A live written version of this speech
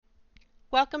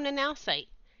Welcome to NowSite.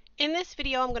 In this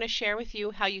video, I'm going to share with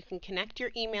you how you can connect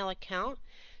your email account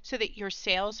so that your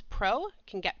Sales Pro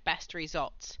can get best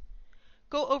results.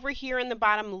 Go over here in the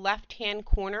bottom left-hand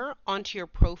corner onto your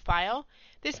profile.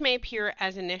 This may appear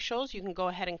as initials. You can go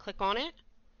ahead and click on it.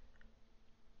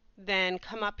 Then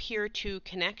come up here to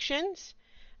Connections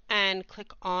and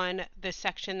click on the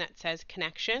section that says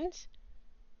Connections.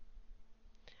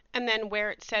 And then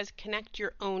where it says Connect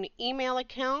Your Own Email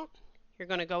Account, you're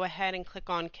going to go ahead and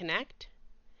click on Connect.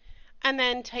 And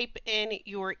then type in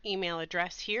your email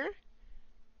address here.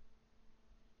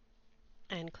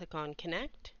 And click on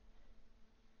Connect.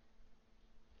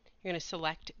 You're going to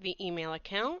select the email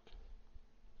account.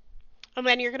 And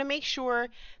then you're going to make sure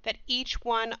that each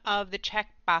one of the check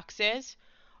boxes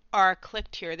are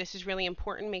clicked here. This is really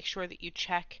important. Make sure that you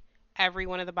check every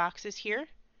one of the boxes here.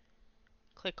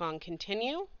 Click on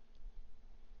Continue.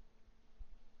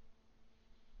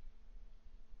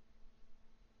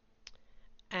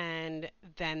 And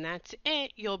then that's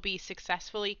it. You'll be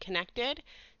successfully connected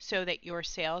so that your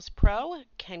Sales Pro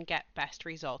can get best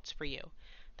results for you.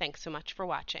 Thanks so much for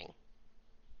watching.